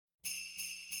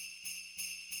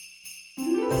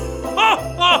Ho,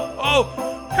 ho, ho!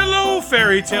 Hello,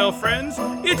 fairy tale friends.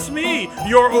 It's me,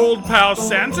 your old pal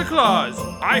Santa Claus.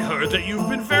 I heard that you've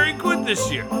been very good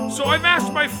this year, so I've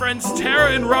asked my friends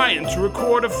Tara and Ryan to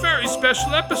record a very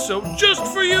special episode just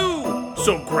for you.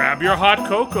 So grab your hot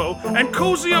cocoa and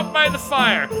cozy up by the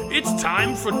fire. It's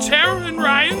time for Tara and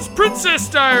Ryan's Princess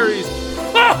Diaries.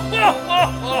 Ho, ho, ho,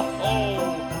 ho,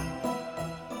 ho!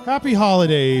 Happy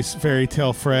holidays, fairy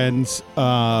tale friends.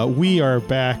 We are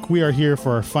back. We are here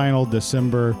for our final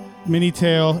December mini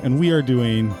tale, and we are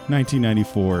doing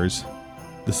 1994's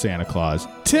The Santa Claus.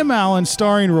 Tim Allen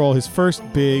starring role, his first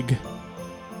big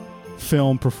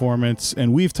film performance,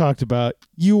 and we've talked about,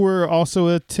 you were also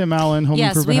a Tim Allen home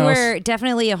improvement house? Yes, we were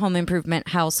definitely a home improvement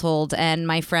household, and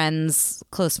my friends,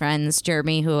 close friends,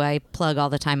 Jeremy, who I plug all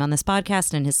the time on this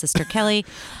podcast, and his sister Kelly,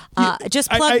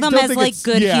 just plug them as like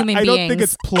good human beings. I don't think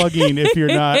it's plugging if you're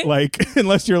not like,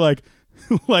 unless you're like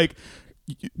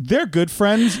they're good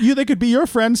friends. They could be your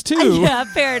friends too. Yeah,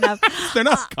 fair enough. They're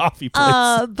not coffee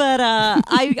plates. But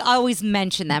I always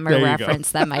mention them or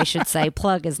reference them, I should say.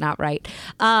 Plug is not right.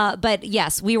 But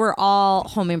yes, we were all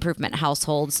home improvement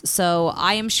households. So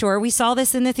I am sure we saw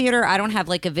this in the theater. I don't have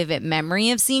like a vivid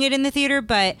memory of seeing it in the theater,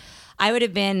 but I would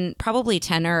have been probably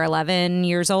 10 or 11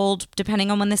 years old,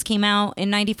 depending on when this came out in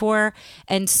 94.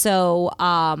 And so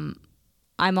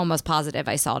I'm almost positive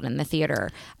I saw it in the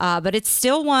theater. But it's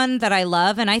still one that I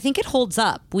love, and I think it holds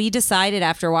up. We decided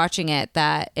after watching it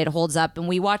that it holds up, and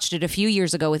we watched it a few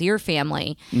years ago with your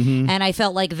family, and I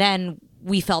felt like then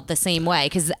we felt the same way,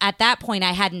 because at that point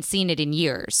I hadn't seen it in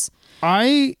years.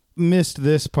 I missed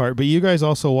this part, but you guys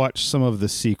also watched some of the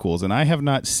sequels, and I have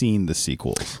not seen the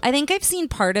sequels. I think I've seen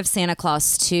part of Santa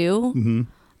Claus 2,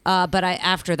 but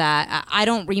after that, I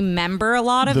don't remember a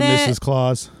lot of it. The Mrs.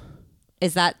 Claus.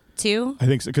 Is that too? I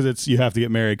think so, because it's You Have to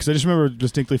Get Married. Because I just remember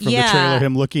distinctly from the trailer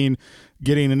him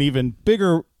getting an even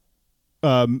bigger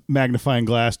magnifying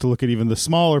glass to look at even the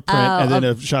smaller print, and then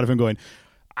a shot of him going,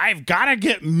 "I've got to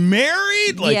get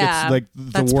married." Like it's like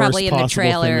the that's worst probably in the possible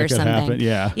trailer thing that or could something. happen.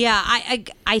 Yeah, yeah.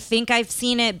 I think I've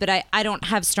seen it, but I don't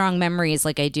have strong memories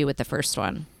like I do with the first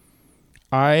one.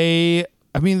 I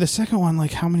mean, the second one,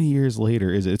 like, how many years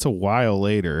later is it? It's a while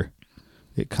later.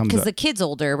 It comes because the kid's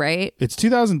older, right? It's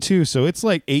 2002, so it's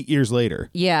like 8 years later.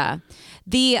 Yeah.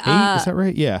 The 8, is that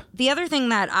right? Yeah. The other thing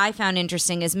that I found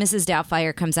interesting is Mrs.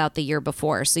 Doubtfire comes out the year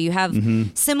before, so you have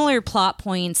similar plot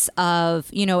points of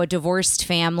a divorced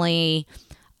family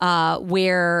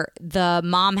where the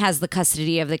mom has the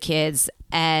custody of the kids,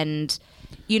 and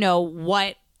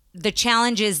what the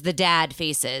challenges the dad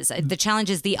faces, the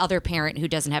challenges the other parent who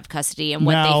doesn't have custody, and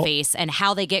what they face, and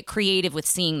how they get creative with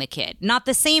seeing the kid. Not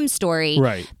the same story,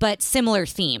 right, but similar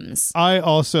themes. I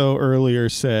also earlier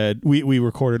said, we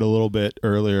recorded a little bit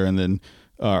earlier and then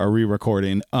are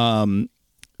re-recording, that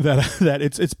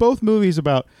it's both movies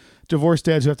about divorced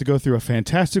dads who have to go through a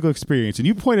fantastical experience. And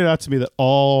you pointed out to me that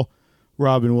all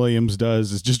Robin Williams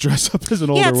does is just dress up as an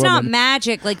older woman. Yeah, it's not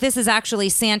magic. Like, this is actually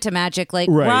Santa magic. Like,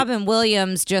 right. Robin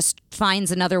Williams just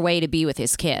finds another way to be with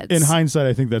his kids. In hindsight,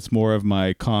 I think that's more of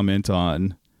my comment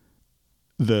on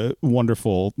the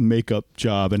wonderful makeup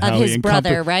job and of how his he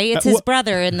brother, right? It's his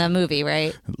brother in the movie,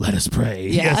 right? Let us pray.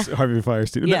 Yeah. Yes, Harvey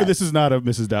Firestein. Yeah. This is not a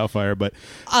Mrs. Doubtfire, but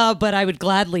I would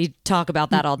gladly talk about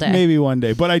that all day. Maybe one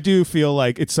day. But I do feel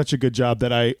like it's such a good job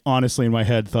that I honestly in my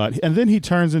head thought, and then he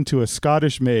turns into a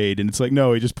Scottish maid, and it's like,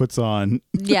 no, he just puts on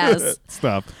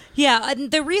stuff. Yeah,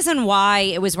 the reason why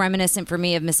it was reminiscent for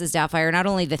me of Mrs. Doubtfire, not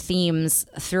only the themes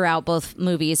throughout both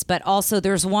movies, but also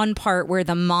there's one part where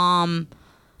the mom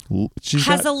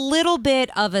has a little bit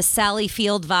of a Sally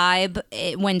Field vibe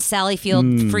when Sally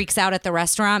Field freaks out at the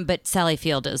restaurant, but Sally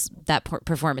Field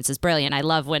performance is brilliant. I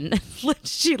love when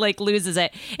she loses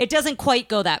it. It doesn't quite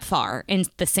go that far in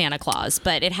the Santa Claus,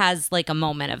 but it has like a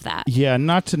moment of that. Yeah,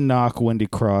 not to knock Wendy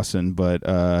Crossan,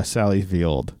 but Sally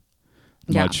Field.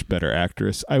 Much better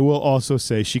actress. I will also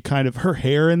say her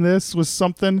hair in this was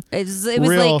something. It was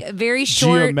like very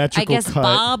short, I guess cut.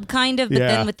 bob kind of, but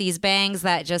then with these bangs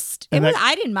that just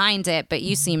I didn't mind it, but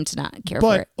you seem to not care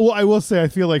for it. Well, I will say I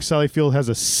feel like Sally Field has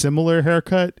a similar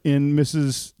haircut in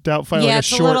Mrs. Doubtfire, like a it's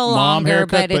short a little mom longer,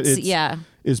 haircut, but it's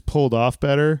is pulled off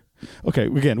better. Okay,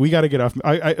 again, we got to get off.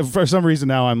 I for some reason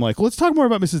now I'm like, let's talk more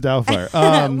about Mrs.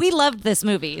 Doubtfire. We loved this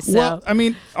movie. So. Well, I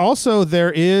mean, also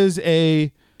there is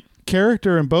a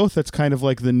character in both that's kind of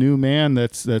like the new man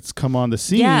that's come on the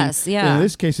scene. Yes, yeah. And in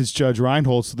this case, it's Judge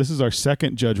Reinhold. So this is our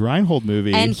second Judge Reinhold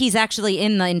movie, and he's actually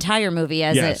in the entire movie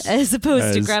as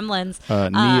opposed to Gremlins.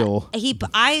 Neil.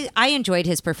 I enjoyed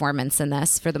his performance in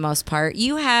this for the most part.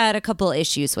 You had a couple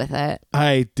issues with it.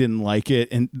 I didn't like it,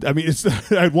 and I mean,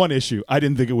 I had one issue. I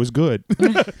didn't think it was good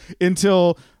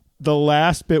until the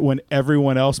last bit when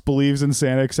everyone else believes in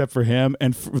Santa except for him,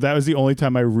 and that was the only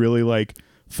time I really like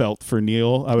felt for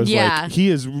Neil. I was like, he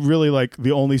is really like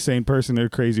the only sane person in a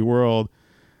crazy world.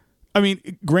 I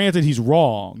mean, granted, he's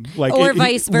wrong. Like, or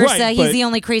vice versa. Right, he's the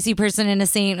only crazy person in a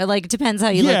scene. Like, it depends how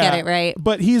you look at it, right?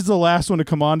 But he's the last one to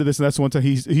come on to this, and that's the one time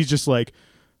he's just like,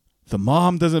 the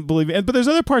mom doesn't believe it. But there's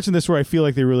other parts in this where I feel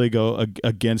like they really go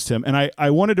against him. And I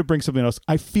wanted to bring something else.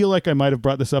 I feel like I might have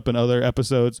brought this up in other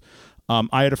episodes.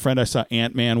 I had a friend I saw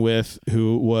Ant-Man with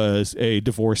who was a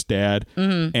divorced dad.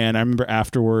 Mm-hmm. And I remember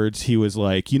afterwards he was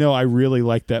like, I really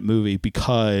liked that movie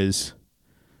because...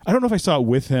 I don't know if I saw it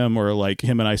with him or like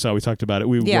him and I saw, we talked about it.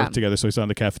 We worked together, so we saw it in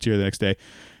the cafeteria the next day.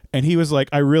 And he was like,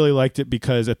 I really liked it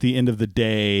because at the end of the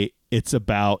day, it's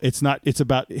about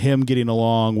him getting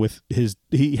along with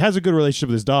he has a good relationship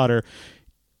with his daughter.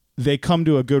 They come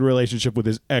to a good relationship with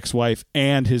his ex-wife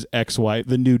and his ex-wife,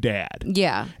 the new dad.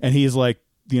 Yeah. And he's like,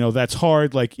 that's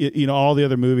hard. Like, all the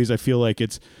other movies, I feel like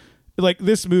it's like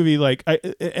this movie, like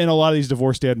and a lot of these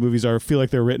divorced dad movies feel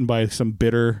like they're written by some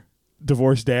bitter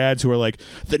divorced dads who are like,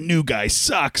 the new guy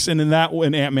sucks. And in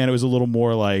Ant-Man, it was a little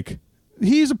more like,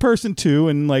 he's a person too,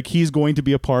 and like he's going to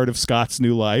be a part of Scott's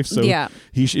new life. So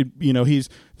he should,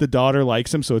 the daughter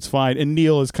likes him, so it's fine. And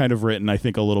Neil is kind of written, I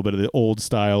think, a little bit of the old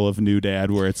style of new dad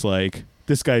where it's like,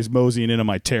 this guy's moseying into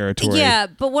my territory. Yeah,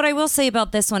 but what I will say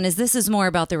about this one is this is more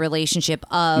about the relationship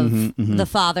of the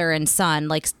father and son,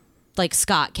 like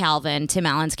Scott Calvin, Tim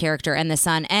Allen's character, and the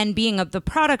son, and being the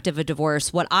product of a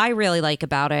divorce. What I really like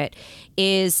about it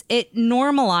is it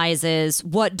normalizes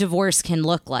what divorce can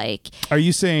look like. Are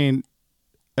you saying,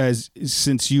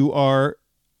 since you are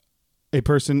a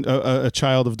person, a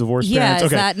child of divorced parents? Yeah,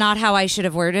 is that not how I should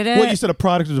have worded it? Well, you said a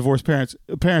product of divorced parents.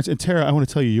 And Tara, I want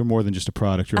to tell you, you're more than just a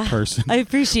product. You're a person. I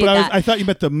appreciate but that. I thought you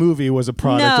meant the movie was a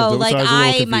product of divorce. No, like so I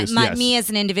was a little confused. me as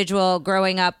an individual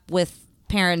growing up with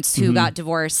parents who got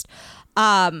divorced,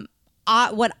 and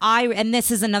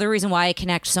this is another reason why I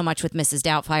connect so much with Mrs.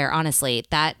 Doubtfire, honestly,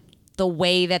 that the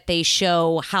way that they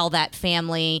show how that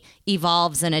family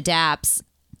evolves and adapts.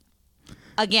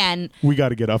 Again, we got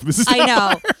to get off Mrs. I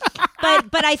know.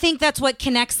 But I think that's what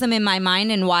connects them in my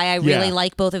mind, and why I really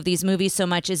like both of these movies so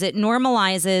much is it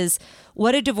normalizes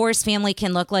what a divorced family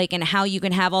can look like and how you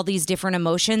can have all these different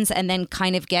emotions and then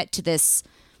kind of get to this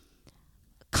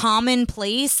common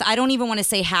place. I don't even want to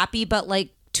say happy, but like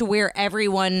to where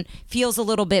everyone feels a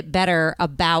little bit better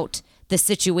about the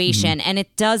situation. And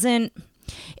it doesn't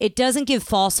give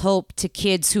false hope to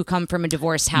kids who come from a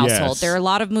divorced household. Yes. There are a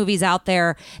lot of movies out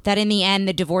there that in the end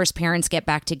the divorced parents get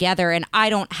back together, and I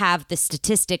don't have the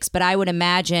statistics, but I would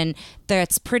imagine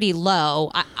that's pretty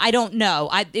low. I don't know.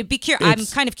 I'm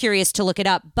kind of curious to look it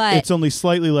up, but it's only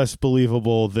slightly less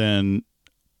believable than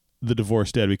the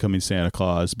divorced dad becoming Santa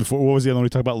Claus. Before, what was the other one we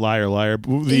talked about? Liar, liar.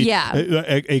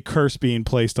 A curse being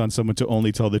placed on someone to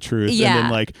only tell the truth. Yeah. And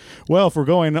then like, well, if we're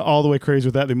going all the way crazy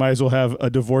with that, they might as well have a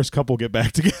divorced couple get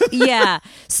back together. Yeah.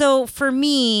 So for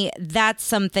me, that's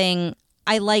something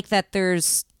I like, that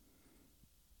there's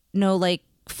no like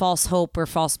false hope or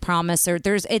false promise, or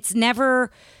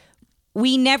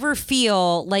we never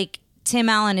feel like Tim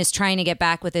Allen is trying to get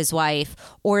back with his wife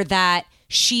or that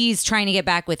she's trying to get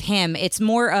back with him. It's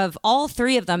more of all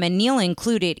three of them, and Neil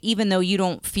included, even though you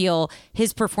don't feel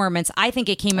his performance. I think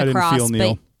it came across, didn't feel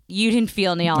Neil. But you didn't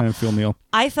feel Neil. I didn't feel Neil.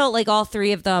 I felt like all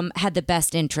three of them had the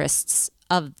best interests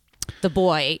of the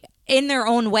boy in their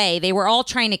own way. They were all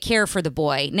trying to care for the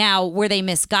boy. Now, were they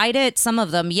misguided? Some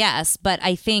of them, yes, but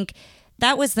I think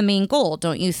that was the main goal,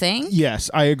 don't you think? Yes,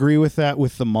 I agree with that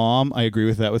with the mom. I agree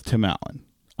with that with Tim Allen.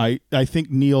 I think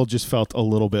Neil just felt a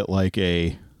little bit like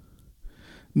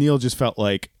Neil just felt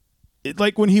like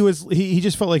when he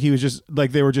just felt like he was just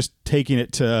like they were just taking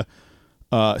it to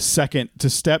second to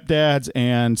stepdads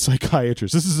and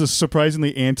psychiatrists. This is a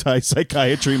surprisingly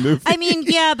anti-psychiatry movie. I mean,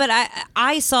 yeah, but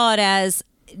I saw it as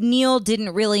Neil didn't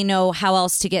really know how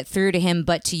else to get through to him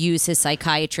but to use his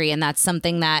psychiatry, and that's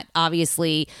something that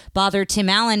obviously bothered Tim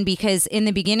Allen, because in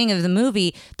the beginning of the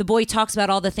movie the boy talks about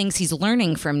all the things he's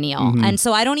learning from Neil, and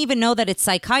so I don't even know that it's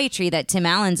psychiatry that Tim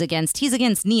Allen's against. He's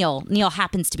against Neil. Neil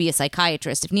happens to be a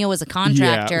psychiatrist. If Neil was a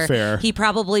contractor, fair. He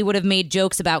probably would have made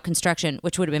jokes about construction,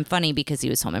 which would have been funny because he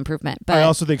was home improvement. But I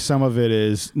also think some of it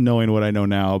is knowing what I know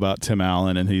now about Tim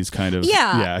Allen, and he's kind of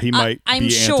he might I'm be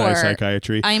sure,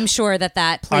 anti-psychiatry. I'm sure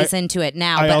that plays into it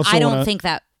now, but I don't think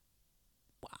that.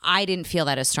 I didn't feel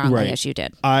that as strongly as you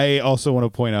did. I also want to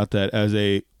point out that as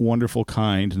a wonderful,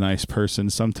 kind, nice person,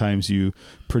 sometimes you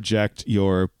project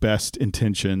your best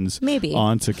intentions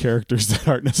onto characters that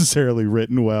aren't necessarily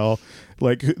written well.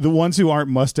 Like the ones who aren't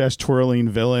mustache twirling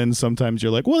villains, sometimes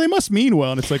you're like, well, they must mean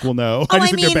well. And it's like, well, no, I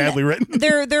just think they're badly written.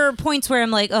 There are points where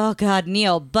I'm like, oh God,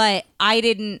 Neil, but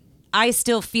I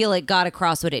still feel it got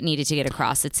across what it needed to get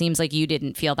across. It seems like you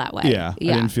didn't feel that way. Yeah. I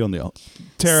didn't feel Neil.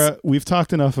 Tara, we've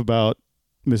talked enough about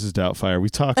Mrs. Doubtfire. We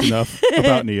talked enough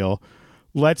about Neil.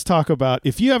 Let's talk about,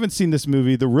 if you haven't seen this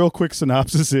movie, the real quick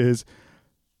synopsis is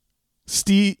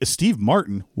Steve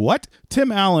Martin. What?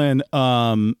 Tim Allen,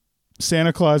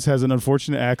 Santa Claus has an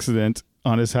unfortunate accident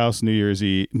on his house New Year's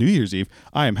Eve.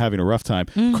 I am having a rough time.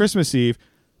 Christmas Eve.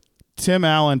 Tim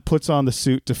Allen puts on the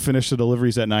suit to finish the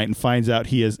deliveries at night and finds out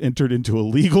he has entered into a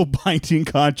legal binding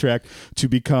contract to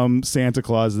become Santa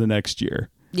Claus the next year.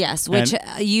 Yes, which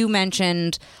you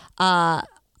mentioned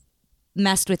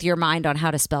messed with your mind on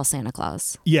how to spell Santa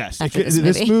Claus. Yes.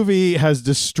 This movie has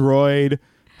destroyed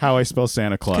how I spell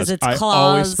Santa Claus. Because it's I clause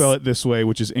always spell it this way,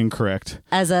 which is incorrect.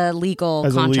 As a legal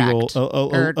contract.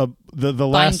 The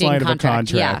last line contract. Of a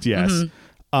contract, yes.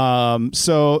 Mm-hmm.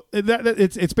 So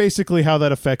it's basically how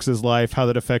that affects his life, how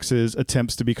that affects his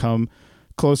attempts to become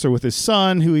closer with his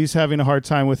son, who he's having a hard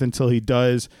time with until he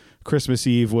does Christmas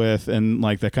Eve with, and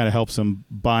like that kind of helps him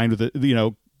bind with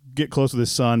it, get close with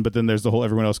his son. But then there's the whole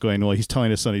everyone else going, well, he's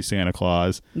telling his son he's Santa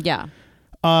Claus. Yeah.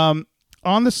 On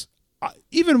this,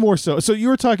 even more so. So you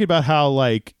were talking about how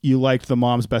like you liked the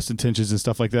mom's best intentions and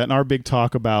stuff like that, and our big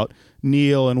talk about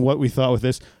Neil and what we thought with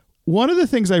this. One of the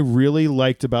things I really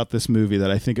liked about this movie that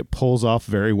I think it pulls off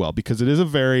very well, because it is a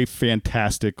very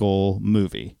fantastical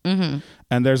movie. Mm-hmm.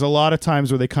 And there's a lot of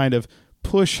times where they kind of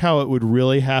push how it would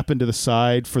really happen to the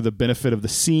side for the benefit of the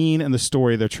scene and the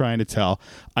story they're trying to tell.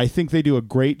 I think they do a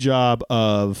great job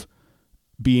of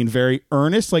being very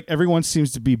earnest. Like everyone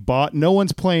seems to be bought. No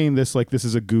one's playing this like this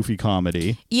is a goofy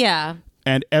comedy. Yeah.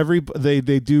 And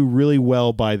they do really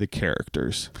well by the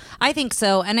characters. I think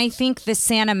so. And I think the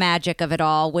Santa magic of it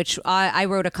all, which I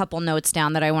wrote a couple notes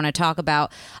down that I want to talk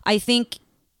about. I think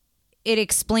it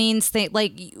explains things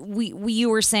like you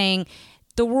were saying,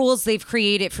 the rules they've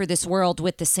created for this world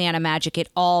with the Santa magic, it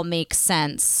all makes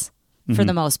sense for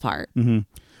the most part. Mm-hmm.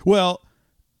 Well,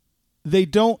 they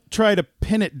don't try to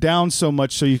pin it down so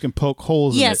much so you can poke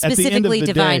holes in it. Specifically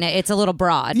divine it. It's a little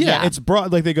broad. Yeah, it's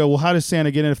broad. Like they go, well, how does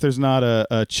Santa get in if there's not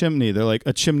a chimney? They're like,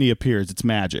 a chimney appears. It's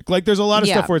magic. Like there's a lot of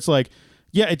stuff where it's like,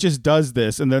 yeah, it just does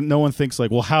this. And then no one thinks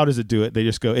like, well, how does it do it? They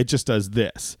just go, it just does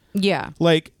this. Yeah.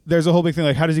 Like there's a whole big thing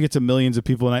like, how does he get to millions of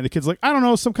people a night? The kid's like, I don't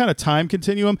know, some kind of time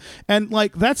continuum. And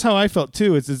like, that's how I felt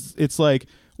too. It's like,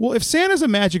 well, if Santa's a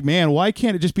magic man, why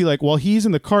can't it just be like, well, he's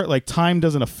in the cart, like time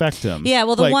doesn't affect him? Yeah,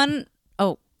 well,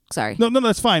 sorry. No,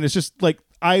 that's fine. It's just like,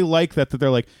 I like that they're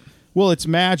like, well, it's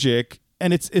magic.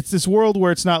 And it's this world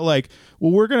where it's not like,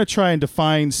 well, we're going to try and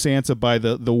define Santa by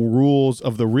the rules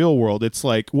of the real world. It's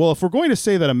like, well, if we're going to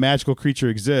say that a magical creature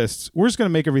exists, we're just going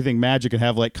to make everything magic and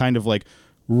have like kind of like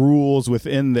rules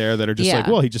within there that are just like,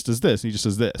 well, he just does this and he just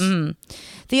does this. Mm-hmm.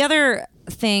 The other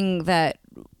thing that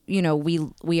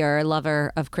we are a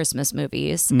lover of Christmas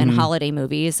movies and holiday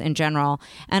movies in general.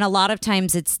 And a lot of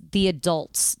times it's the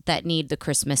adults that need the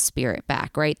Christmas spirit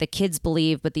back, right? The kids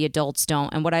believe, but the adults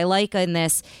don't. And what I like in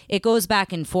this, it goes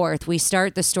back and forth. We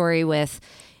start the story with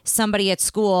somebody at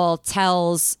school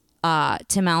tells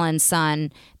Tim Allen's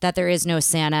son that there is no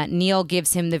Santa. Neil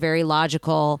gives him the very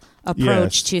logical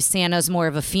approach to Santa's more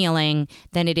of a feeling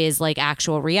than it is like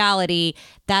actual reality.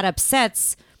 That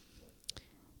upsets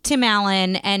Tim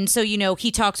Allen, and so he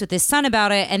talks with his son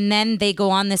about it, and then they go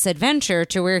on this adventure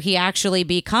to where he actually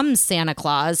becomes Santa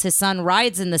Claus. His son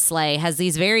rides in the sleigh, has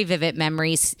these very vivid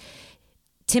memories.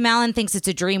 Tim Allen thinks it's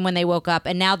a dream when they woke up,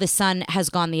 and now the son has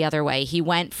gone the other way. He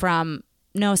went from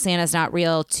no, Santa's not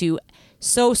real to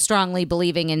so strongly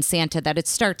believing in Santa that it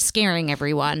starts scaring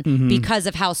everyone because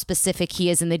of how specific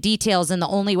he is in the details, and the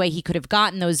only way he could have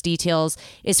gotten those details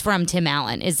is from Tim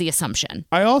Allen, is the assumption.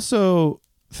 I also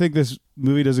think this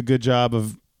movie does a good job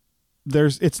of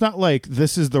it's not like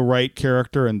this is the right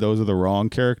character and those are the wrong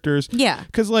characters. Yeah.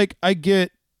 Because like I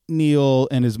get Neil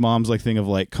and his mom's like thing of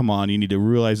like, come on, you need to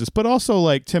realize this. But also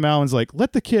like Tim Allen's like,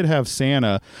 let the kid have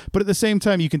Santa. But at the same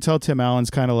time, you can tell Tim Allen's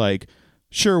kind of like,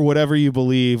 sure, whatever you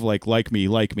believe, like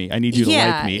me. I need you to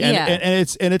like me. And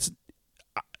it's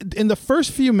in the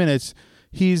first few minutes,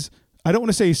 I don't want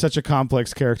to say he's such a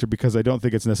complex character because I don't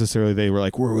think it's necessarily they were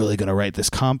like, we're really going to write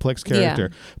this complex character.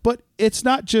 Yeah. But it's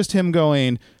not just him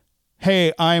going,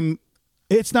 hey,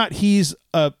 it's not he's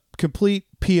a complete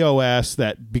POS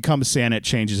that becomes Santa. It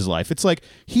changes his life. It's like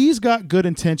he's got good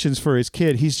intentions for his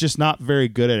kid. He's just not very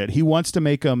good at it. He wants to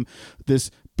make him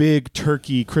this big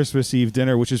turkey Christmas Eve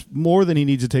dinner, which is more than he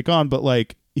needs to take on, but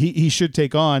like he should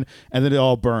take on, and then it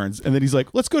all burns, and then he's like,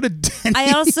 let's go to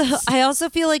Denny's. I also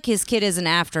feel like his kid is an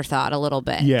afterthought a little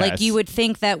bit. Yes. Like you would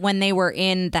think that when they were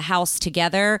in the house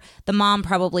together, the mom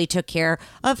probably took care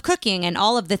of cooking and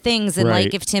all of the things, and Right.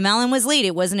 like if Tim Allen was late,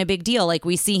 it wasn't a big deal. Like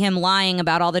we see him lying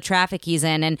about all the traffic he's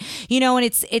in, and and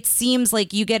it seems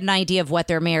like you get an idea of what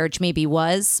their marriage maybe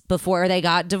was before they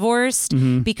got divorced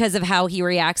because of how he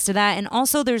reacts to that. And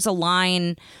also there's a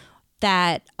line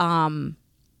that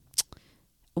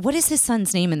what is his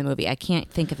son's name in the movie? I can't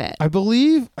think of it. I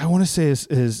believe I want to say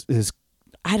his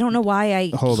I don't know why I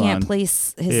can't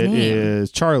place his name. It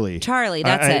is Charlie. Charlie,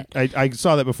 that's it. I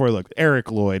saw that before. Look,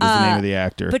 Eric Lloyd is the name of the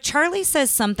actor. But Charlie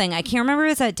says something. I can't remember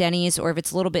if it's at Denny's or if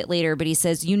it's a little bit later, but he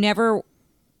says, you never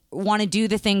want to do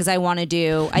the things I want to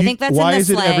do. I think that's why in the is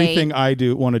it sleigh. everything I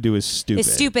want to do is stupid?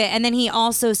 It's stupid. And then he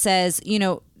also says,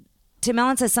 Tim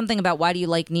Allen says something about why do you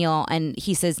like Neil? And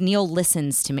he says, Neil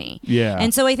listens to me. Yeah.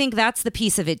 And so I think that's the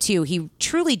piece of it too. He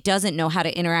truly doesn't know how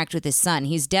to interact with his son.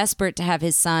 He's desperate to have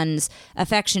his son's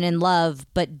affection and love,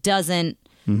 but doesn't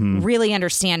really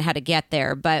understand how to get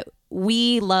there. But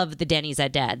we love the Denny's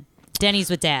at Dad. Denny's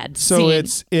with Dad. So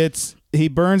scene. it's he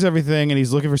burns everything and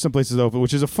he's looking for some places open,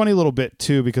 which is a funny little bit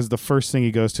too, because the first thing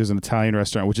he goes to is an Italian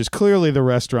restaurant, which is clearly the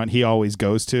restaurant he always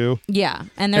goes to. Yeah.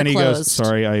 And they're he closed. goes,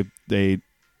 sorry, they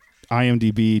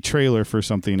IMDb trailer for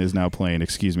something is now playing.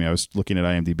 Excuse me. I was looking at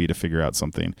IMDb to figure out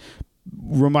something.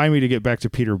 Remind me to get back to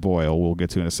Peter Boyle. We'll get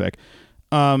to in a sec.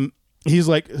 He's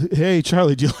like, hey,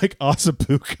 Charlie, do you like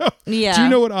ossobuco? Yeah. Do you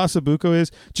know what ossobuco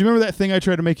is? Do you remember that thing I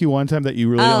tried to make you one time that you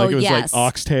really didn't like? It was yes. like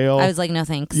oxtail. I was like, no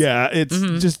thanks. Yeah, it's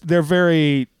just, they're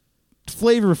very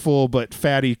flavorful but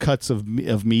fatty cuts of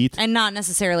meat. And not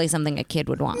necessarily something a kid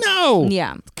would want. No.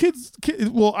 Yeah. Kids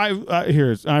well,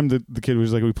 I'm the kid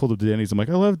who's like, we pulled up to Denny's. I'm like,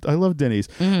 I love Denny's.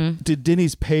 Did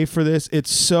Denny's pay for this?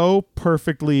 It's so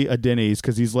perfectly a Denny's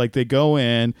because he's like, they go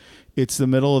in, it's the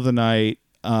middle of the night,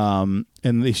 and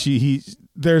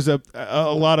there's a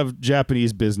lot of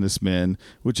Japanese businessmen,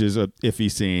 which is a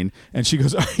iffy scene. And she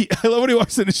goes, I love when he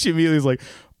walks in and she immediately is like,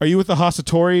 are you with the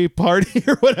Hasatori party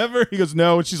or whatever? He goes,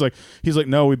 no. And he's like,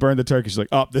 no, we burned the turkey. She's like,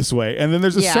 up this way. And then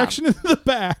there's a section in the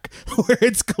back where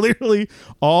it's clearly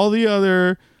all the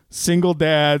other single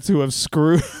dads who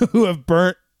have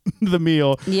burnt the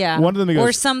meal. Yeah. One of them goes,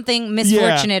 or something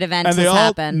misfortunate event and has they all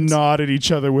happened. nod at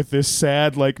each other with this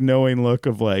sad, like knowing look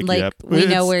of like yep. We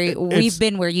know we've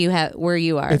been where you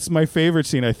are. It's my favorite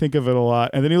scene. I think of it a lot.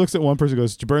 And then he looks at one person and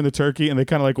goes, did you burn the turkey? And they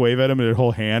kind of like wave at him and their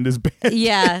whole hand is bandaged.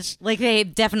 Yeah. Like they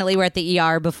definitely were at the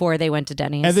ER before they went to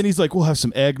Denny's. And then he's like, we'll have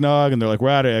some eggnog. And they're like, we're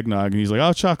out of eggnog. And he's like,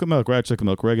 oh, chocolate milk. We're out of chocolate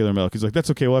milk, regular milk. He's like, that's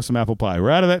okay. We'll have some apple pie.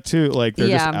 We're out of that too. Like they're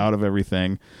just out of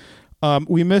everything.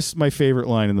 We missed my favorite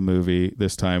line in the movie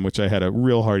this time, which I had a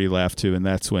real hearty laugh to, and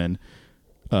that's when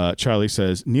Charlie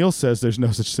says, Neil says there's no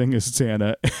such thing as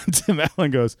Santa, and Tim Allen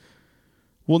goes,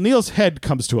 well, Neil's head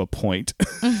comes to a point,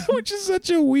 which is such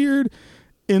a weird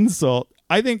insult.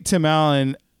 I think Tim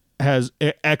Allen has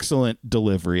excellent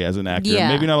delivery as an actor. Yeah.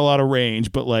 Maybe not a lot of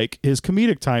range, but like his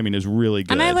comedic timing is really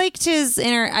good. And I liked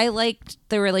I liked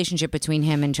the relationship between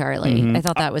him and Charlie. I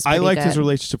thought that was pretty I liked good. his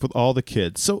relationship with all the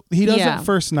kids. So he does that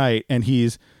first night, and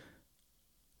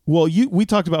we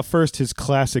talked about first his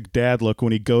classic dad look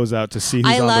when he goes out to see who's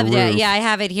on the roof. I loved it. Yeah, I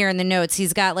have it here in the notes.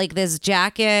 He's got like this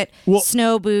jacket,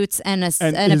 snow boots, and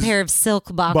a pair of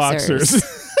silk boxers.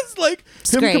 It's like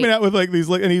him great. coming out with like these,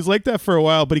 and he's like that for a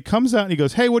while, but he comes out and he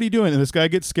goes, hey, what are you doing? And this guy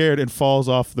gets scared and falls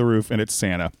off the roof, and it's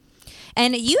Santa.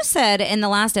 And you said in the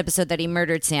last episode that he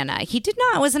murdered Santa. He did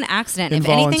not. It was an accident. If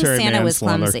anything, Santa was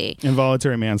clumsy.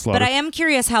 Involuntary manslaughter. But I am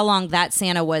curious how long that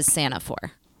Santa was Santa for.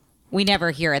 We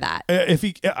never hear that. If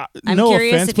he, I'm no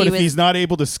curious offense, if but he if was, he's not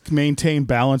able to maintain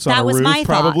balance on that a was roof, my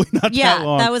probably thought. not that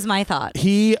long. Yeah, that was my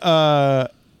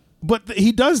thought. But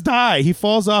he does die. He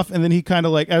falls off, and then he kind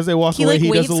of like, as they walk away,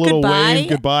 he does a little wave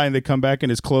goodbye, and they come back,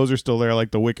 and his clothes are still there, like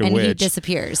the Wicked Witch. And he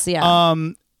disappears. Yeah.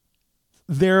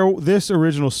 This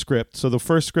original script. So the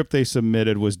first script they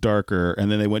submitted was darker,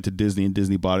 and then they went to Disney, and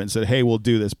Disney bought it and said, "Hey, we'll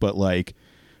do this, but like,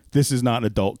 this is not an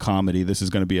adult comedy. This is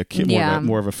going to be a kid,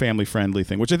 more of a family friendly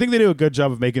thing." Which I think they do a good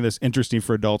job of making this interesting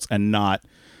for adults and not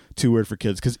too weird for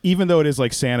kids, because even though it is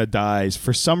like Santa dies,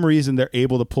 for some reason they're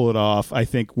able to pull it off. I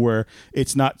think where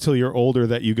it's not till you're older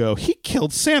that you go, he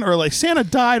killed Santa, or like Santa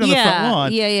died on the front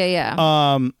lawn.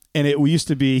 Yeah. And it used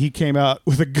to be he came out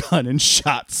with a gun and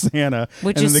shot Santa,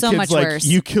 which and is the so kid's much like, worse.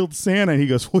 You killed Santa, and he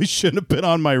goes, well, he shouldn't have been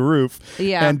on my roof.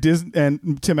 Yeah.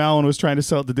 And Tim Allen was trying to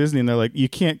sell it to Disney, and they're like, you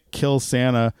can't kill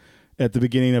Santa at the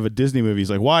beginning of a Disney movie. He's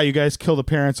like, why you guys kill the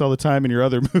parents all the time in your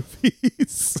other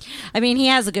movies? I mean, he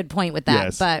has a good point with that.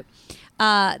 Yes. But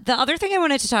the other thing I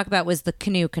wanted to talk about was the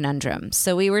canoe conundrum.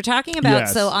 So we were talking about,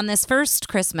 Yes. so on this first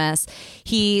Christmas,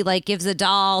 he like gives a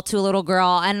doll to a little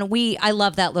girl, and I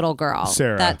love that little girl.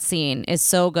 Sarah. That scene is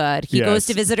so good. He Yes. goes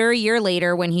to visit her a year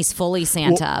later when he's fully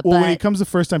Santa. Well, but when he comes the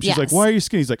first time, she's Yes. like, why are you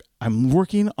skinny? He's like, I'm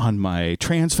working on my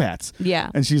trans fats. Yeah.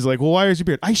 And she's like, well, why is your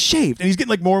beard? I shaved. And he's getting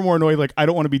like more and more annoyed. Like, I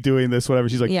don't want to be doing this, whatever.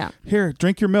 She's like, Yeah. here,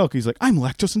 drink your milk. He's like, I'm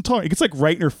lactose intolerant. He gets like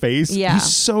right in her face. Yeah.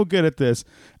 He's so good at this.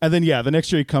 And then, the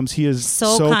next year he comes, he is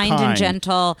so kind and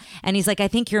gentle, and he's like, I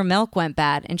think your milk went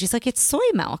bad, and she's like, it's soy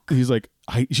milk. He's like,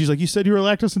 she's like, you said you were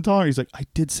lactose intolerant. He's like, I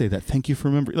did say that. Thank you for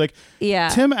remembering. Like, Yeah.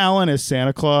 Tim Allen as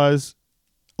Santa Claus,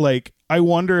 like, I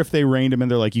wonder if they reined him in.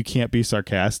 They're like, you can't be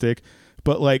sarcastic.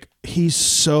 But like, he's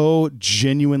so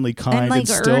genuinely kind and, like,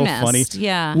 still earnest. funny.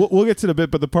 Yeah. We'll get to the bit,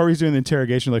 but the part where he's doing the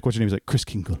interrogation, like, what's your name? He's like, Chris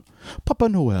Kingle, Papa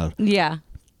Noel, Yeah.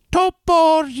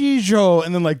 Topo Gigio,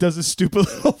 and then like does this stupid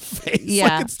little face.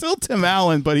 Yeah. Like, it's still Tim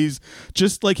Allen, but he's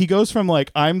just like, he goes from like,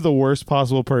 I'm the worst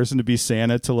possible person to be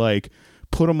Santa to like,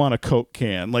 put him on a Coke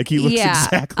can. Like, he looks Yeah.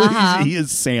 exactly, Uh-huh. he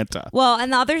is Santa. Well,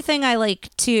 and the other thing I like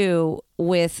too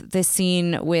with the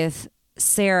scene with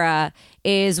Sarah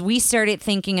is we started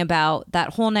thinking about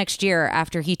that whole next year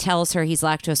after he tells her he's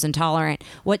lactose intolerant,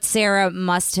 what Sarah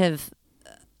must have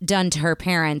done to her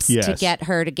parents to Yes. get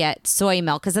her to get soy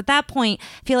milk, because at that point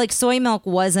I feel like soy milk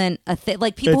wasn't a thing.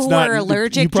 Like, people It's who not- are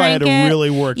allergic you probably had drank to it. really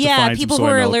work to Yeah, find some people who soy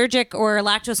are milk. allergic or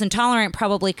lactose intolerant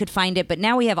probably could find it, but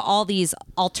now we have all these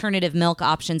alternative milk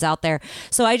options out there.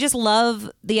 So I just love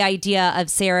the idea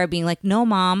of Sarah being like, no,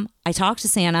 Mom, I talked to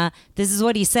Santa. This is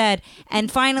what he said.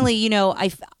 And finally,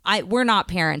 we're not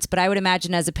parents, but I would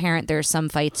imagine as a parent, there's some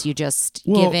fights you just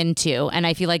give into. And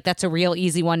I feel like that's a real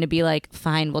easy one to be like,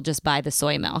 fine, we'll just buy the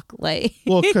soy milk. Like,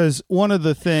 Well, because one of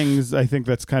the things I think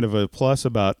that's kind of a plus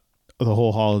about the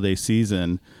whole holiday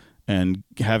season and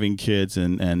having kids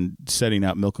and setting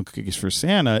out milk and cookies for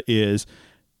Santa is,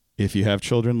 if you have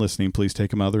children listening, please take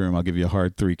them out of the room. I'll give you a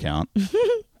hard 3 count.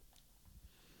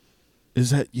 Is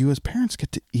that you as parents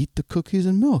get to eat the cookies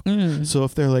and milk. So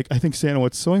if they're like, I think Santa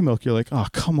wants soy milk, you're like, oh,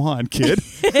 come on, kid.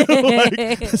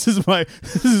 Like, this is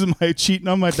my cheating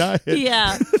on my diet.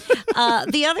 yeah.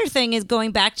 The other thing is,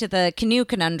 going back to the canoe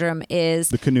conundrum, is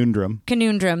The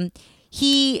conundrum.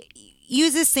 he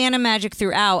uses Santa magic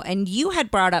throughout, and you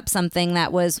had brought up something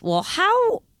that was, well,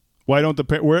 how... Why don't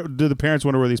where do the parents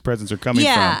wonder where these presents are coming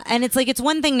Yeah, from? and it's like, it's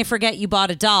one thing to forget you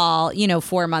bought a doll,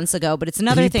 4 months ago, but it's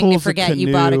another He thing to pulls the forget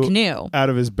you bought a canoe. out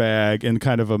of his bag in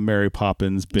kind of a Mary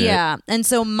Poppins bit. Yeah, and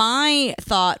so my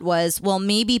thought was, well,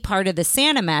 maybe part of the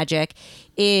Santa magic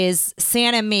is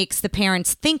Santa makes the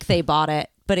parents think they bought it,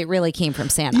 but it really came from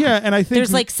Santa. Yeah, and I think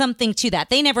there's like something to that.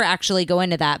 They never actually go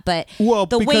into that, but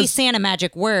the way because- Santa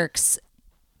magic works,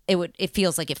 it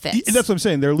feels like it fits. That's what I'm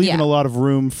saying. They're leaving Yeah. a lot of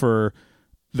room for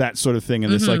that sort of thing,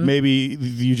 and it's like, maybe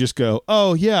you just go,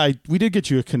 oh yeah, we did get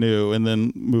you a canoe, and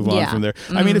then move on from there.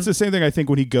 I mean, it's the same thing. I think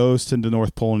when he goes to the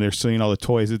North Pole and they're seeing all the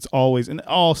toys, it's always, in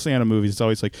all Santa movies, it's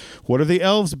always like, what are the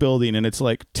elves building? And it's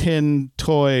like 10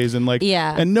 toys, and like,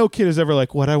 and no kid is ever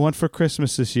like, what I want for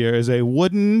Christmas this year is a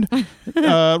wooden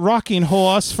rocking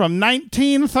horse from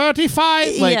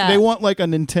 1935. Like, they want like a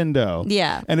Nintendo.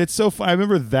 Yeah. And it's so fun. I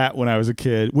remember that when I was a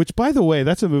kid, which, by the way,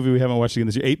 that's a movie we haven't watched again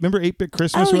this year. Remember 8-Bit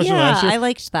Christmas? Oh, we watched it last year? I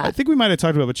liked that. I think we might have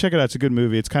talked about it, but check it out. It's a good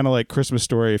movie. It's kind of like Christmas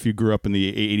Story if you grew up in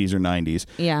the 80s or 90s.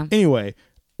 Yeah. Anyway,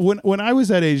 when I was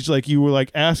that age, like, you were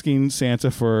like asking Santa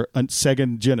for a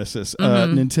Sega Genesis,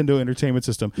 Nintendo Entertainment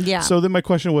System. Yeah. So then my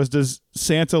question was, does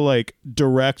Santa like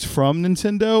direct from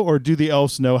Nintendo, or do the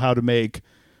elves know how to make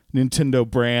Nintendo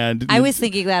brand? I was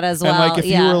thinking that as well. And like, if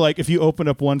you were like, if you open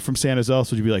up one from Santa's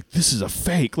elves, would you be like, this is a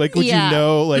fake? Like, would you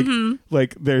know, like,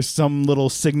 like there's some little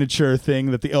signature thing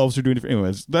that the elves are doing?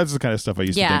 Anyways, that's the kind of stuff I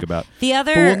used to think about. But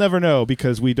we'll never know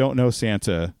because we don't know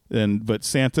Santa, but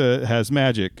Santa has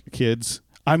magic, kids.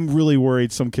 I'm really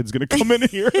worried some kid's going to come in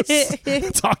and hear us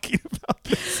talking about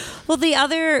this. Well, the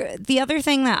other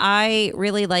thing that I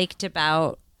really liked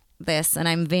about this, and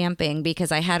I'm vamping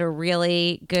because I had a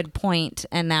really good point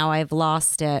and now I've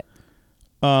lost it.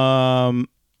 Can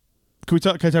I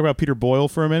talk about Peter Boyle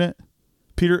for a minute?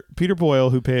 Peter Boyle,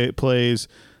 who plays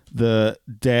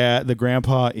the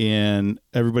grandpa in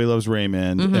Everybody Loves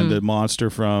Raymond, and the monster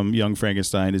from Young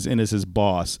Frankenstein, is in as his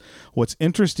boss. What's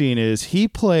interesting is he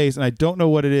plays, and I don't know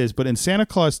what it is, but in Santa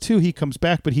Claus 2, he comes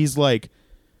back, but he's like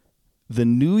the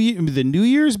New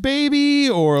Year's baby,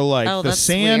 or like the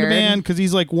Sandman, because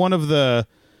he's like one of the.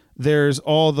 There's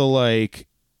all the like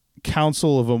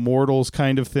Council of Immortals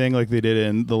kind of thing, like they did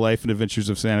in The Life and Adventures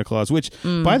of Santa Claus, which,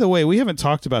 by the way, we haven't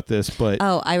talked about this, but...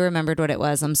 Oh, I remembered what it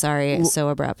was. I'm sorry. It's so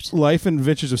abrupt. Life and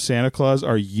Adventures of Santa Claus,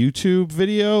 our YouTube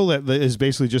video that is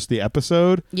basically just the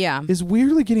episode, is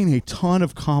weirdly getting a ton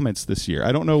of comments this year.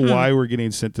 I don't know why we're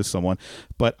getting sent to someone,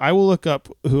 but I will look up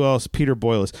who else. Peter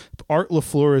Boyle is. Art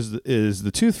LaFleur is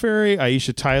the Tooth Fairy.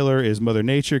 Aisha Tyler is Mother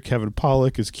Nature. Kevin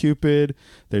Pollak is Cupid.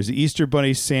 There's the Easter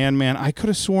Bunny, Sandman. I could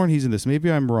have sworn he's in this.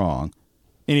 Maybe I'm wrong.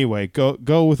 Anyway,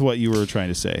 go with what you were trying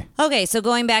to say. Okay, so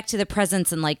going back to the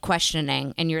presents and like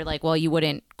questioning, and you're like, well, you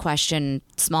wouldn't question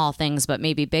small things, but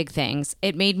maybe big things.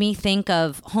 It made me think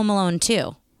of Home Alone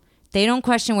 2. They don't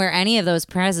question where any of those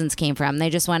presents came from. They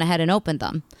just went ahead and opened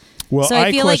them. Well, so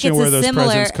I question where those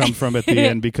presents come from at the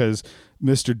end because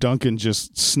Mr. Duncan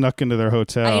just snuck into their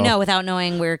hotel. I know, without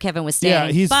knowing where Kevin was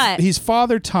staying. Yeah, he's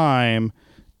Father Time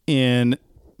in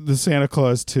the Santa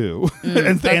Claus 2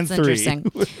 and 3. Interesting.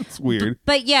 It's weird.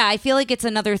 But yeah, I feel like it's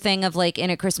another thing of like in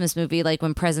a Christmas movie, like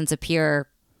when presents appear,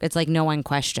 it's like no one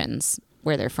questions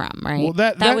where they're from, right? Well,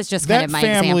 that was just kind of my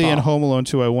example. That family in Home Alone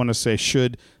 2, I want to say,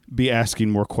 should be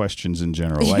asking more questions in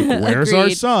general. Like, where's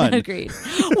our son? Agreed.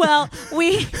 Well,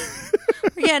 we're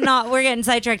getting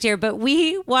sidetracked here, but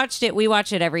we watched it. We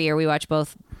watch it every year. We watch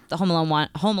both the Home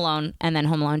Alone, and then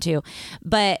Home Alone 2.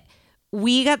 But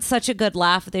we got such a good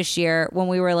laugh this year when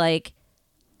we were like,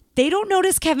 they don't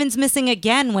notice Kevin's missing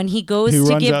again when he goes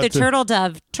to give the turtle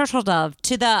dove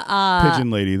to the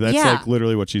Pigeon Lady. That's like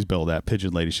literally what she's billed at.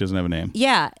 Pigeon Lady. She doesn't have a name.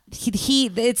 Yeah.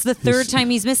 It's the third time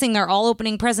he's missing. They're all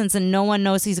opening presents and no one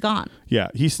knows he's gone. Yeah.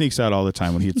 He sneaks out all the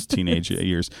time when he hits teenage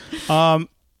years.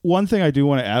 One thing I do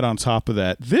want to add on top of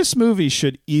that, this movie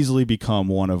should easily become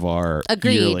one of our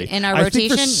yearly. In our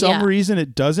rotation. I think for some reason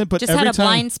it doesn't, but just had a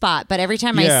blind spot. But every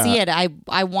time I see it,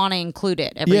 I want to include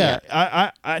it every year.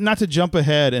 I not to jump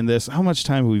ahead in this. How much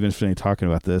time have we been spending talking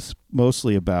about this?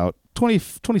 Mostly about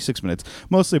 26 minutes.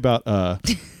 Mostly about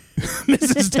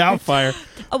Mrs. Doubtfire.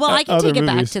 Well, I can take it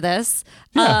back to this.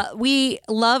 Yeah. We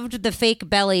loved the fake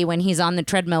belly when he's on the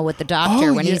treadmill with the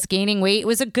doctor when he's gaining weight. It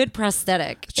was a good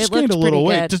prosthetic. It looked a little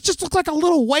weight. It just looked like a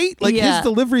little weight. Like his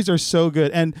deliveries are so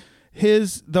good. And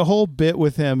the whole bit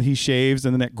with him, he shaves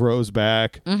and then it grows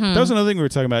back. Mm-hmm. That was another thing we were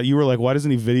talking about. You were like, why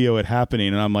doesn't he video it happening?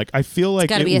 And I'm like, I feel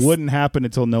like it wouldn't happen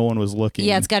until no one was looking.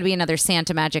 Yeah, it's got to be another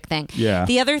Santa magic thing. Yeah.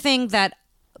 The other thing that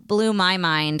blew my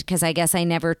mind, because I guess I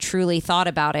never truly thought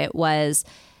about it, was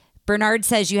Bernard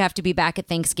says you have to be back at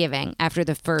Thanksgiving after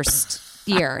the first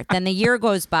year. Then the year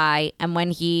goes by, and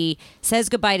when he says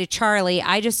goodbye to Charlie,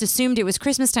 I just assumed it was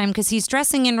Christmas time because he's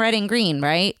dressing in red and green,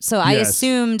 right? So I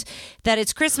assumed that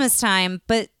it's Christmas time,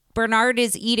 but Bernard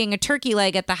is eating a turkey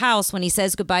leg at the house when he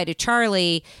says goodbye to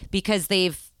Charlie because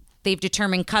they've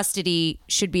determined custody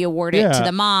should be awarded to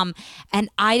the mom. And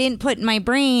I didn't put in my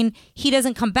brain, he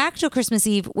doesn't come back till Christmas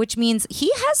Eve, which means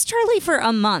he has Charlie for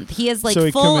a month. He is like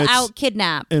full out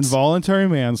kidnapped. Involuntary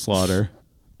manslaughter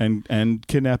and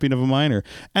kidnapping of a minor.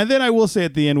 And then I will say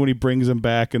at the end when he brings him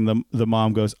back and the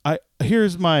mom goes,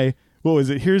 here's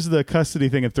the custody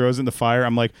thing and throws it in the fire.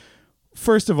 I'm like,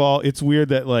 first of all, it's weird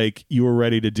that like you were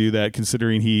ready to do that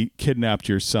considering he kidnapped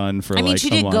your son for she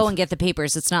did go and get the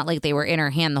papers. It's not like they were in her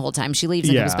hand the whole time. She leaves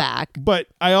and comes back. But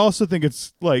I also think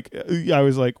it's like, I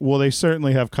was like, well, they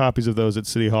certainly have copies of those at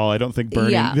City Hall. I don't think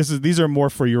burning. Yeah. These are more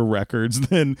for your records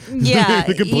than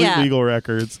the complete legal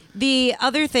records. The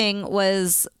other thing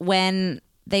was when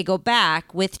they go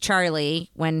back with Charlie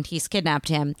when he's kidnapped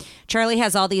him. Charlie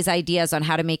has all these ideas on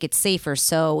how to make it safer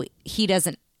so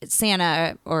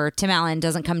Santa or Tim Allen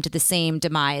doesn't come to the same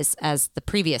demise as the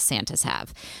previous Santas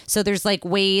have. So there's like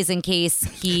ways in case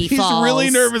he's falls. Really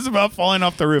nervous about falling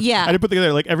off the roof. Yeah. I didn't put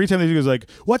together like every time he goes like,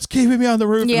 what's keeping me on the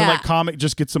roof? Yeah. And then like Comic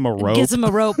just gets him a rope.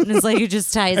 And it's like he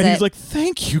just ties and it. He's like,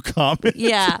 thank you, Comic.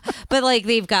 Yeah. But like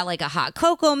they've got like a hot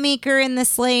cocoa maker in the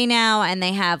sleigh now, and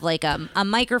they have like a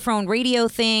microphone radio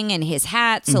thing in his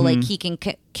hat so like he can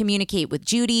communicate with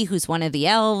Judy, who's one of the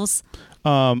elves.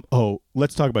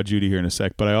 Let's talk about Judy here in a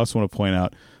sec, but I also want to point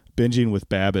out Binging with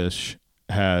Babish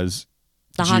has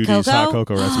the Judy's hot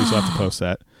cocoa recipe, so I have to post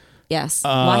that. Yes.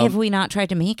 Why have we not tried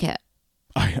to make it?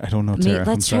 I don't know, Tara.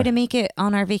 Let's try to make it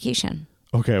on our vacation.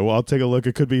 Okay, well, I'll take a look.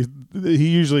 It could be, he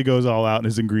usually goes all out in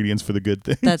his ingredients for the good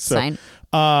things. That's fine.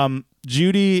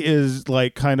 Judy is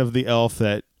like kind of the elf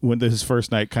that when his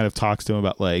first night kind of talks to him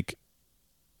about like,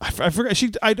 I forgot.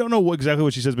 I don't know exactly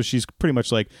what she says, but she's pretty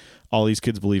much like, all these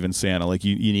kids believe in Santa. Like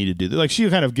you need to do that. Like she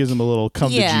kind of gives him a little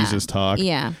come to Jesus talk.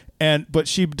 Yeah. But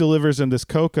she delivers him this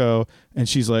cocoa, and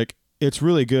she's like, it's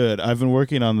really good. I've been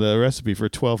working on the recipe for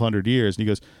 1,200 years. And he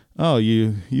goes, oh,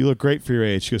 you look great for your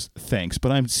age. She goes, thanks,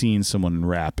 but I'm seeing someone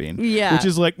rapping. Yeah. Which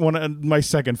is like one of my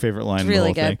second favorite line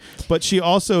Really of the whole good. thing. But she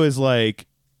also is like,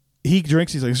 he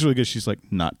drinks, he's like, it's really good. She's like,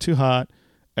 not too hot,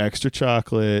 extra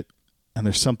chocolate, and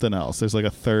there's something else. There's like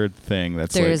a third thing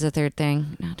that's There like, is a third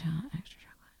thing. Not too extra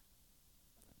chocolate.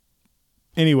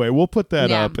 anyway, we'll put that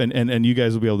Yeah. up, and you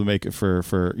guys will be able to make it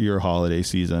for your holiday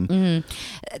season.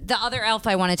 The other elf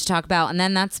I wanted to talk about, and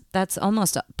then that's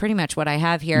almost pretty much what I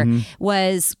have here,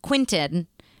 was Quentin.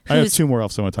 I have Who's 2 more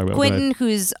elves I want to talk about. Go ahead. Quentin,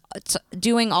 who's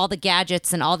doing all the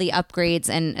gadgets and all the upgrades,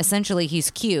 and essentially he's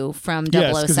Q from 007.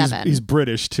 Yes, because he's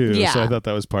British too, Yeah. so I thought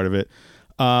that was part of it.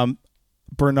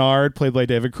 Bernard, played by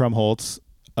David Krumholtz.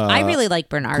 I really like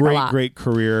Bernard a Great, lot. great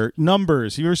career.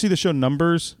 Numbers. You ever see the show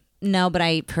Numbers? No, but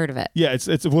I heard of it. Yeah, it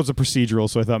was a procedural,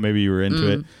 so I thought maybe you were into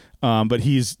it. But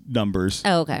he's Numbers.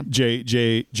 Oh, okay.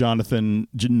 Jonathan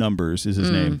Numbers is his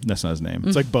name. That's not his name.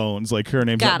 It's like Bones. Like her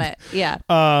name's Got it. Yeah.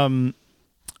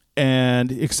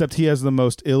 And except he has the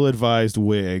most ill-advised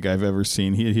wig I've ever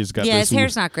seen. He's got Yeah, this his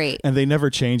hair's not great. and they never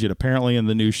change it. Apparently, in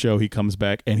the new show, he comes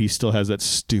back and he still has that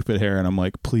stupid hair. And I'm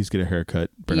like, please get a haircut,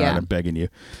 Bernard. Yeah. I'm begging you.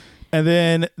 And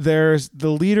then there's the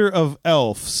leader of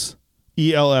Elfs,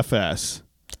 ELFS.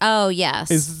 Oh,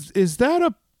 yes. Is that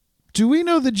a? Do we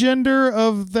know the gender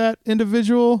of that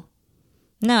individual?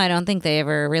 No, I don't think they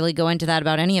ever really go into that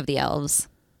about any of the elves.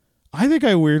 I think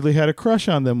I weirdly had a crush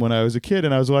on them when I was a kid,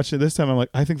 and I was watching it this time. I'm like,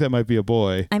 I think that might be a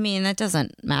boy. I mean, that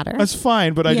doesn't matter. That's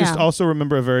fine, but I just Yeah. also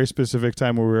remember a very specific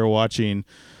time where we were watching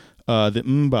the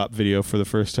MMMBop video for the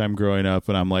first time growing up,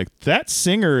 and I'm like, that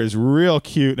singer is real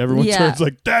cute, and everyone Yeah. turns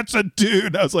like, that's a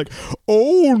dude. I was like,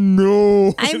 oh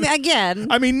no. Again.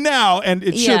 I mean, now, and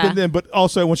it should have Yeah. been then, but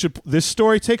also I want you to, this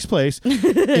story takes place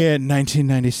in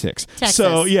 1996. Texas.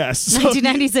 So, yes. So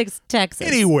 1996 Texas.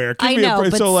 anywhere. Give I me know, a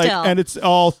break. but So, like, still.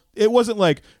 and it wasn't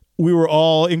like we were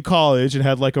all in college and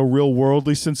had like a real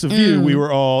worldly sense of view. We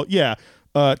were all,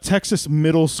 Texas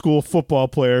middle school football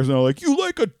players, and they're like, you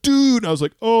like a dude? And I was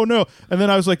like, oh no. And then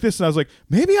I was like this, and I was like,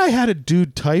 maybe I had a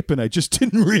dude type and I just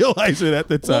didn't realize it at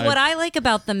the time. Well, what I like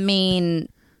about the main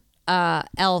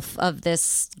elf of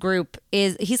this group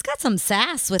is he's got some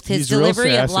sass with his He's real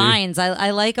delivery of sassy. lines.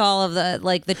 I like all of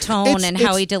the the tone and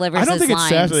how he delivers I don't his think it's lines.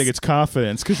 sass. I think it's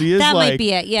confidence, because he is that like, might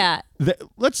be it. Yeah.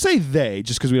 let's say they,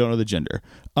 just because we don't know the gender,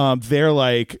 they're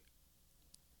like,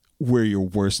 we're your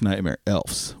worst nightmare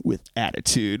elves with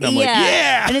attitude. And I'm like,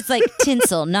 yeah. And it's like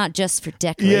tinsel, not just for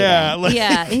decorating. Yeah, like,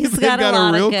 yeah. He's they've got a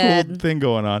lot real of good. cool thing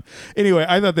going on. Anyway,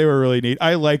 I thought they were really neat.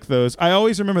 I like those. I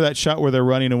always remember that shot where they're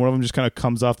running and one of them just kind of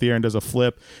comes off the air and does a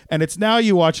flip. And it's now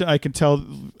you watch it, I can tell,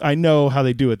 I know how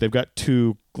they do it. They've got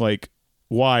 2 like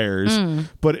wires,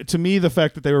 but to me, the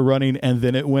fact that they were running and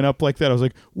then it went up like that, I was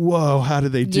like, whoa, how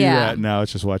did they do that? Now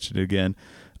it's just watching it again.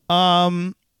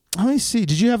 Let me see.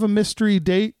 Did you have a mystery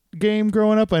date game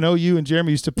growing up? I know you and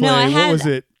Jeremy used to play. No, I what had- was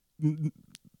it?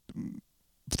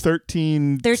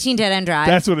 13 Dead End Drive.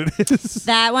 That's what it is.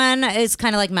 That one is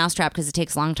kind of like Mousetrap because it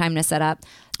takes a long time to set up.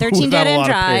 13 Without Dead a End lot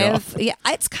of Drive. payoff.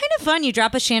 Yeah, it's kind of fun. You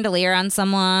drop a chandelier on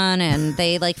someone and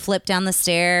they like flip down the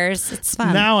stairs. It's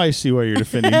fun. Now I see why you're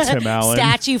defending Tim Allen.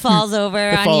 Statue falls over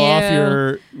They on fall you. off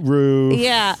your roof.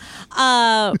 Yeah.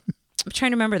 I'm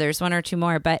trying to remember. There's 1 or 2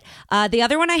 more, but the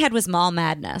other one I had was Mall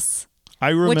Madness. I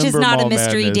remember Which is not Mall a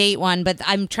mystery Madness. date one, but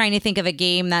I'm trying to think of a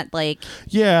game that like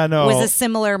Yeah, no. was a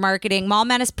similar marketing. Mall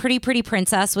Madness, Pretty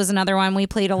Princess was another one we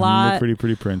played a lot. The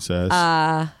Pretty Princess.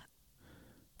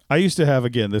 I used to have,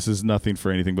 again, this is nothing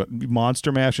for anything, but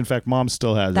Monster Mash. In fact, Mom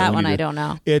still has That it. one I don't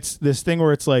know. It's this thing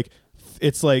where it's like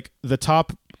the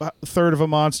top third of a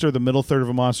monster, the middle third of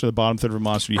a monster, the bottom third of a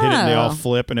monster. You hit it and they all Oh.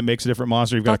 flip and it makes a different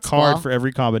monster. You've got That's a card cool. for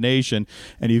every combination,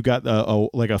 and you've got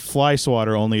like a fly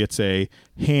swatter, only it's a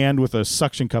hand with a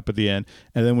suction cup at the end.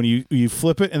 And then when you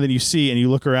flip it and then you see and you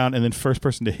look around and then first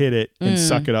person to hit it and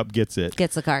suck it up gets it.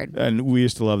 Gets the card. And we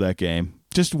used to love that game.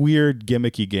 Just weird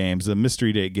gimmicky games, the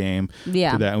mystery date game.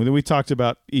 Yeah. To that. And then we talked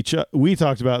about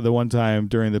the one time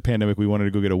during the pandemic we wanted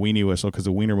to go get a weenie whistle because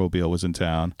the Wienermobile was in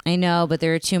town. I know, but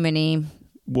there are too many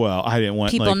Well, I didn't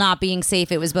want people not being safe.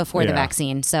 It was before the Yeah.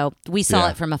 vaccine, so we saw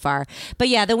Yeah. it from afar. But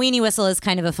yeah, the weenie whistle is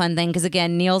kind of a fun thing because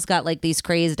again, Neil's got like these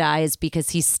crazed eyes because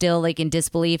he's still like in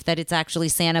disbelief that it's actually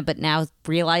Santa, but now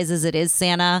realizes it is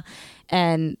Santa,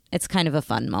 and it's kind of a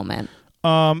fun moment.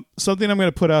 Something I'm going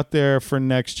to put out there for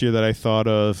next year that I thought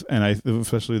of, and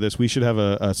especially this, we should have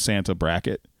a Santa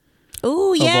bracket.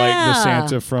 Ooh, yeah, Of like the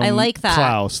Santa from I like that.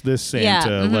 Klaus, this Santa,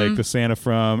 Yeah, mhm. like the Santa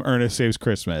from Ernest Saves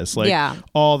Christmas, like Yeah.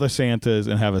 all the Santas,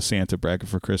 and have a Santa bracket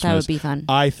for Christmas. That would be fun.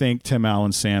 I think Tim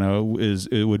Allen's Santa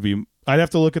would be I'd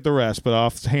have to look at the rest, but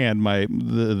offhand,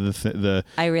 the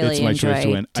I really it's my choice to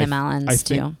enjoy win. Tim Allen's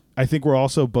too. I think we're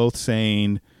also both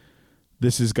saying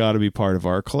this has got to be part of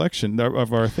our collection,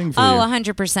 of our thing for the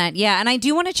year. 100%. Yeah, and I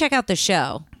do want to check out the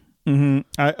show.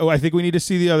 I think we need to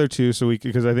see the other two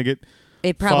because I think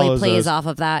it probably plays those. off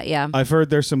of that. Yeah, I've heard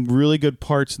there's some really good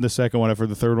parts in the second one. I've heard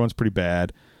the third one's pretty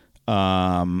bad,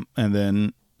 and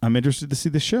then I'm interested to see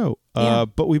the show.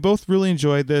 But we both really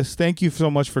enjoyed this. Thank you so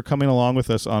much for coming along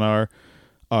with us on our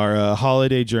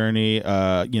holiday journey.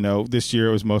 This year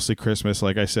it was mostly Christmas.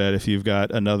 Like I said, if you've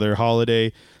got another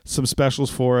holiday, some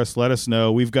specials for us, let us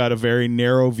know. We've got a very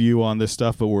narrow view on this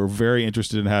stuff, but we're very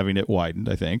interested in having it widened,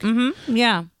 I think. Mm-hmm.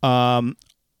 Yeah.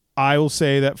 I will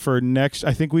say that for next,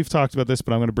 I think we've talked about this,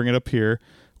 but I'm going to bring it up here.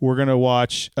 We're going to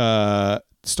watch,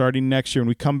 starting next year, when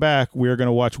we come back, we're going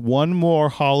to watch one more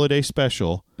holiday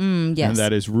special. Yes. And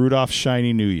that is Rudolph's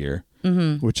Shiny New Year,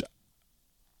 which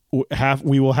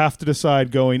we will have to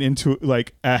decide going into,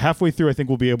 halfway through. I think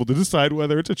we'll be able to decide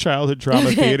whether it's a childhood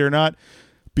trauma fade or not,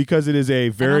 because it is a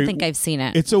very. I don't think I've seen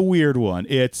it. It's a weird one.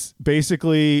 It's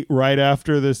basically right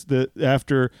after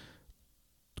after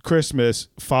Christmas,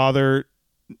 Father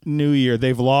New Year.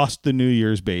 They've lost the New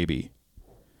Year's baby.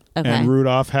 Okay. And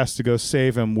Rudolph has to go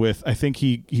save him with, I think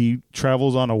he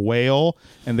travels on a whale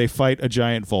and they fight a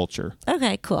giant vulture.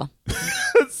 Okay, cool.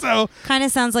 So kind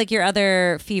of sounds like your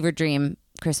other fever dream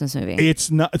Christmas movie.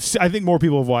 It's not. I think more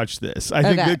people have watched this. I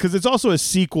think because it's also a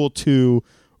sequel to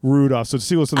Rudolph, so the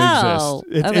sequel still exists.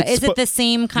 Is it the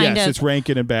same kind of? Yes, it's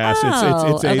Rankin and Bass.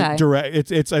 It's a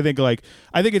direct. It's I think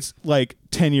it's like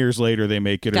 10 years later they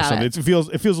make it or something. It feels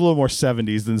a little more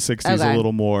 70s than 60s. A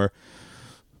little more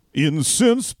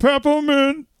incense,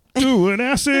 peppermint, doing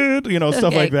acid,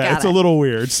 stuff like that. It's a little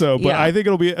weird. So, but I think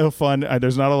it'll be a fun.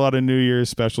 There's not a lot of New Year's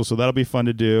specials, so that'll be fun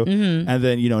to do. Mm-hmm. And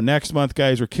then next month,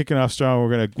 guys, we're kicking off strong.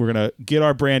 We're gonna get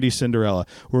our Brandy Cinderella.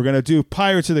 We're gonna do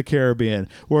Pirates of the Caribbean.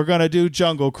 We're gonna do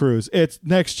Jungle Cruise. It's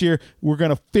next year. We're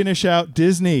gonna finish out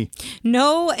Disney.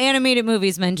 No animated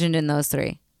movies mentioned in those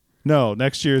three. No,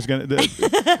 next year is gonna.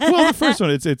 The first one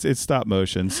it's stop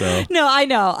motion. So no, I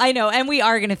know, and we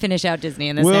are gonna finish out Disney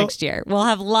in this next year. We'll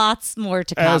have lots more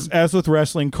to come. As with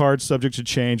wrestling, cards subject to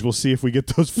change. We'll see if we get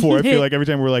those four. I feel like every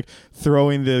time we're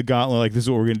throwing the gauntlet, this is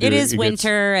what we're gonna do. It is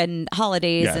winter and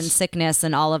holidays and sickness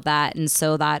and all of that, and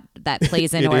so that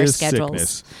plays into our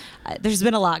schedules. There's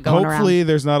been a lot going around. Hopefully,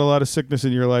 there's not a lot of sickness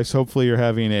in your life. Hopefully, you're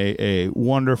having a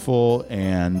wonderful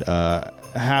and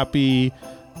happy,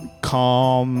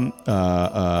 calm,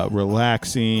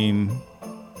 relaxing,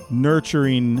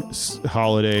 nurturing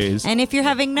holidays. And if you're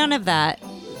having none of that,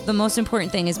 the most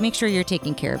important thing is make sure you're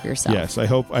taking care of yourself. Yes, I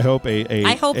hope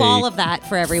all of that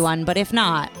for everyone, but if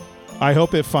not, I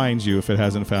hope it finds you if it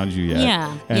hasn't found you yet.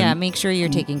 Yeah, make sure you're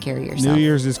taking care of yourself. New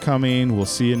Year's is coming. We'll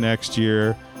see you next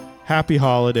year. Happy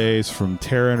holidays from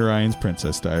Tara and Ryan's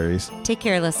Princess Diaries. Take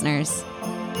care, listeners.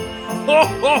 Well,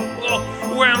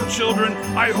 children,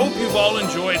 I hope you've all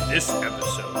enjoyed this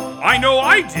episode. I know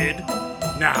I did.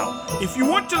 Now, if you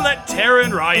want to let Tara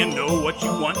and Ryan know what you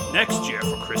want next year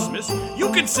for Christmas,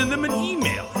 you can send them an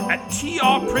email at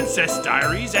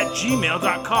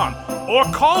trprincessdiaries@gmail.com or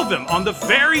call them on the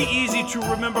very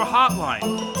easy-to-remember hotline,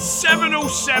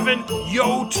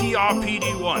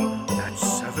 707-YO-TRPD1. That's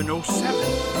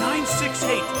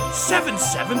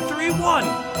 707-968-7731.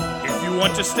 If you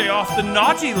want to stay off the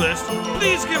naughty list,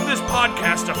 please give this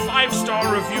podcast a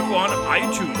 5-star review on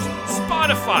iTunes,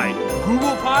 Spotify,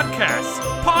 Google Podcasts,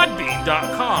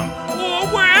 Podbean.com, or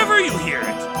wherever you hear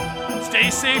it. Stay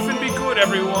safe and be good,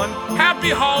 everyone. Happy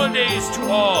holidays to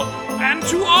all, and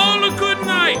to all a good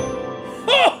night.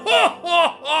 Ho!